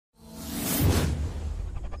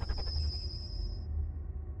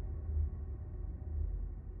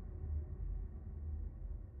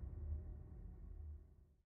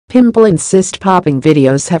Pimple and cyst-popping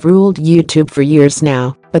videos have ruled YouTube for years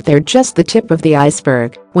now, but they're just the tip of the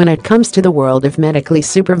iceberg when it comes to the world of medically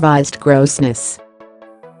supervised grossness.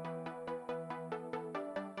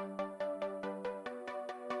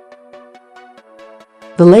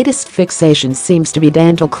 The latest fixation seems to be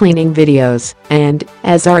dental cleaning videos, and,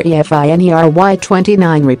 as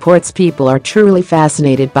refinery29 reports, people are truly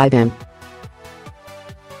fascinated by them.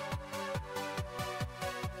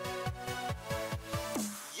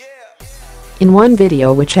 In one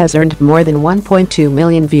video which has earned more than 1.2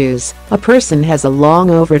 million views, a person has a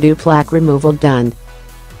long overdue plaque removal done.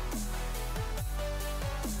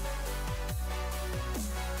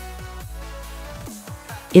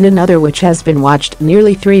 In another, which has been watched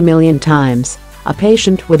nearly 3 million times, a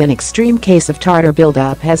patient with an extreme case of tartar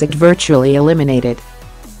buildup has it virtually eliminated.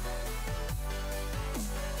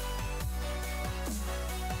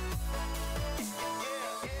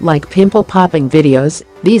 Like pimple-popping videos,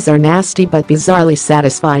 these are nasty but bizarrely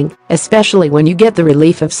satisfying, especially when you get the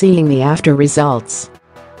relief of seeing the after results.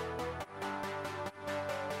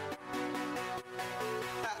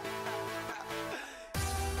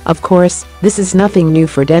 Of course, this is nothing new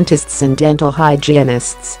for dentists and dental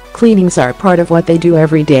hygienists. Cleanings are part of what they do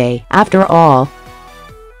every day, after all.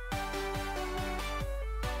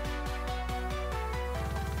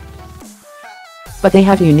 But they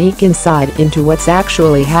have unique insight into what's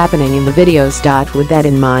actually happening in the videos. With that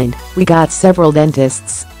in mind, we got several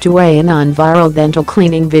dentists to weigh in on viral dental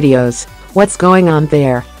cleaning videos, what's going on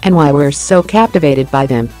there, and why we're so captivated by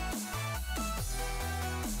them.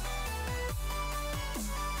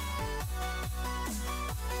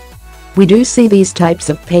 We do see these types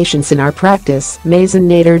of patients in our practice. Mazen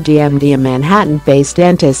Natour, D.M.D, a Manhattan-based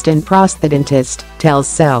dentist and prosthodontist, tells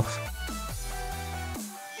Self.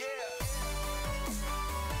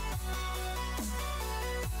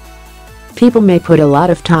 People may put a lot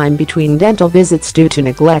of time between dental visits due to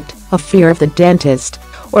neglect, a fear of the dentist,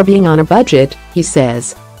 or being on a budget, he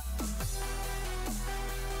says.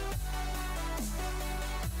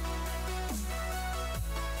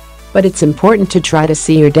 But it's important to try to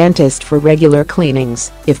see your dentist for regular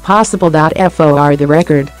cleanings, if possible.For. The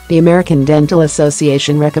record, the American Dental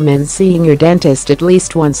Association recommends seeing your dentist at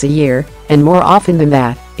least once a year, and more often than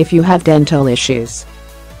that, if you have dental issues.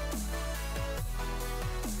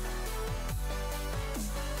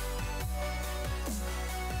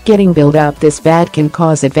 Getting buildup this bad can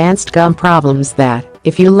cause advanced gum problems that,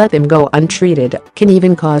 if you let them go untreated, can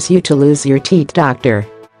even cause you to lose your teeth. Dr.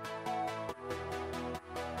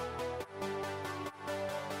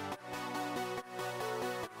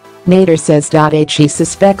 Natour says. He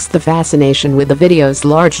suspects the fascination with the videos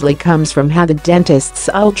largely comes from how the dentist's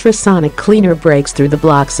ultrasonic cleaner breaks through the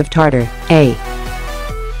blocks of tartar,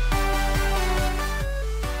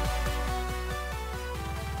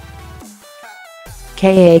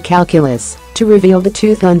 a.k.a. calculus, to reveal the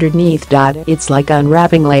tooth underneath. It's like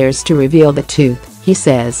unwrapping layers to reveal the tooth, he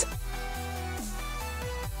says.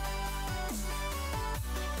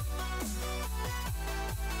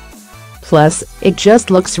 Plus, it just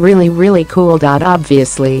looks really cool.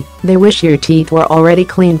 Obviously, they wish your teeth were already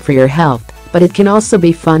clean for your health, but it can also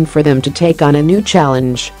be fun for them to take on a new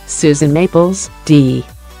challenge. Maples, D.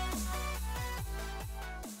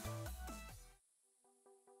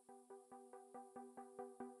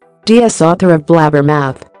 D.S, author of Blabber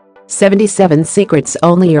Mouth. 77 Secrets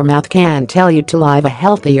Only Your Mouth Can Tell You to Live a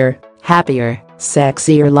Healthier, Happier,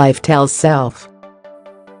 Sexier Life, tells Self.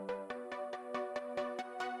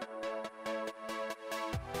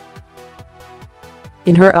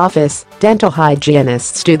 In her office, dental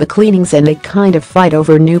hygienists do the cleanings and they kind of fight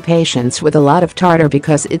over new patients with a lot of tartar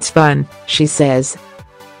because it's fun, she says.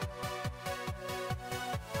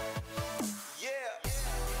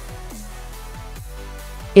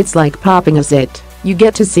 It's like popping a zit, you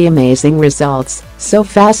get to see amazing results so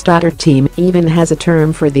fast. Her team even has a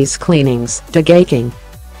term for these cleanings, de-gaking.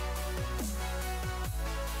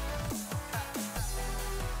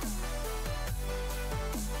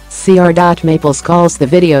 Dr.Maples calls the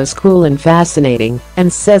videos cool and fascinating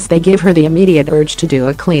and says they give her the immediate urge to do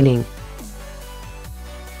a cleaning.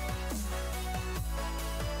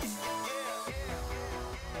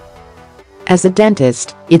 As a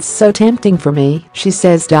dentist, it's so tempting for me, she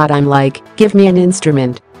says. I'm like, give me an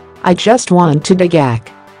instrument. I just want to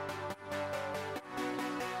de-gak.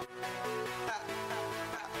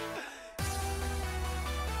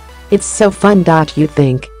 It's so fun. You'd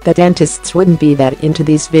think that dentists wouldn't be that into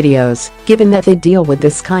these videos, given that they deal with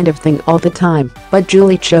this kind of thing all the time, but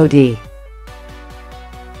Julie Cho, D.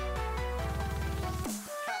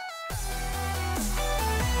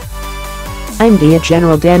 D.M.D, a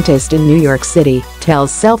general dentist in New York City,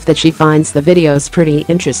 tells Self that she finds the videos pretty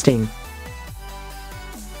interesting.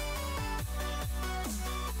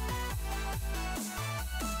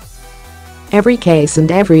 Every case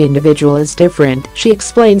and every individual is different, she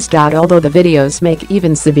explains. Although the videos make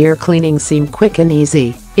even severe cleaning seem quick and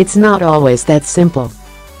easy, it's not always that simple.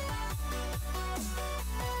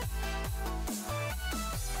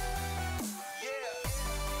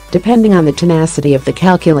 Depending on the tenacity of the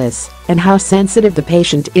calculus and how sensitive the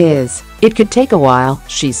patient is, it could take a while,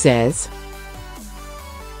 she says.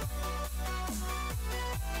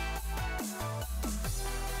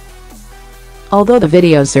 Although the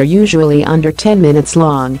videos are usually under 10 minutes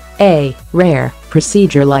long, a rare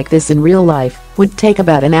procedure like this in real life would take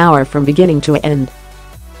about an hour from beginning to end.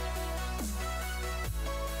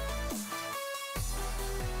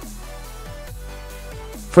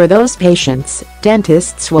 For those patients,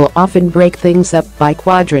 dentists will often break things up by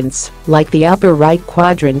quadrants, like the upper right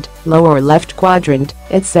quadrant, lower left quadrant,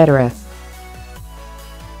 etc.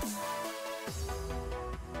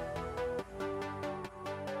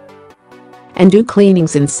 And do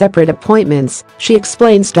cleanings in separate appointments, she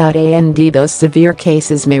explains. And those severe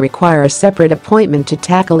cases may require a separate appointment to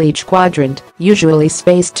tackle each quadrant, usually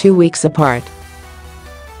spaced 2 weeks apart.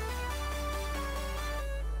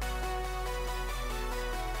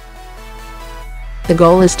 The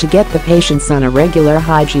goal is to get the patients on a regular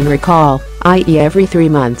hygiene recall, i.e. every 3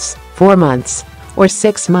 months, 4 months, or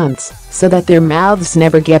 6 months, so that their mouths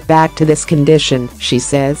never get back to this condition, she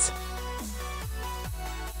says.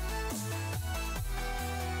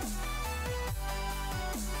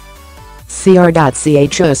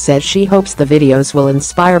 Dr.Cho says she hopes the videos will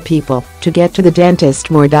inspire people to get to the dentist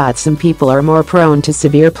more. Some people are more prone to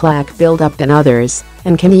severe plaque buildup than others,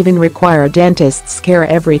 and can even require dentist's care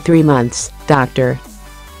every 3 months, Dr.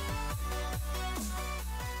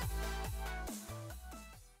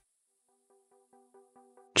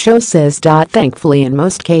 Cho says. Thankfully in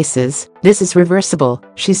most cases, this is reversible,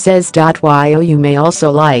 she says. You may also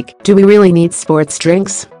like, do we really need sports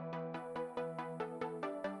drinks?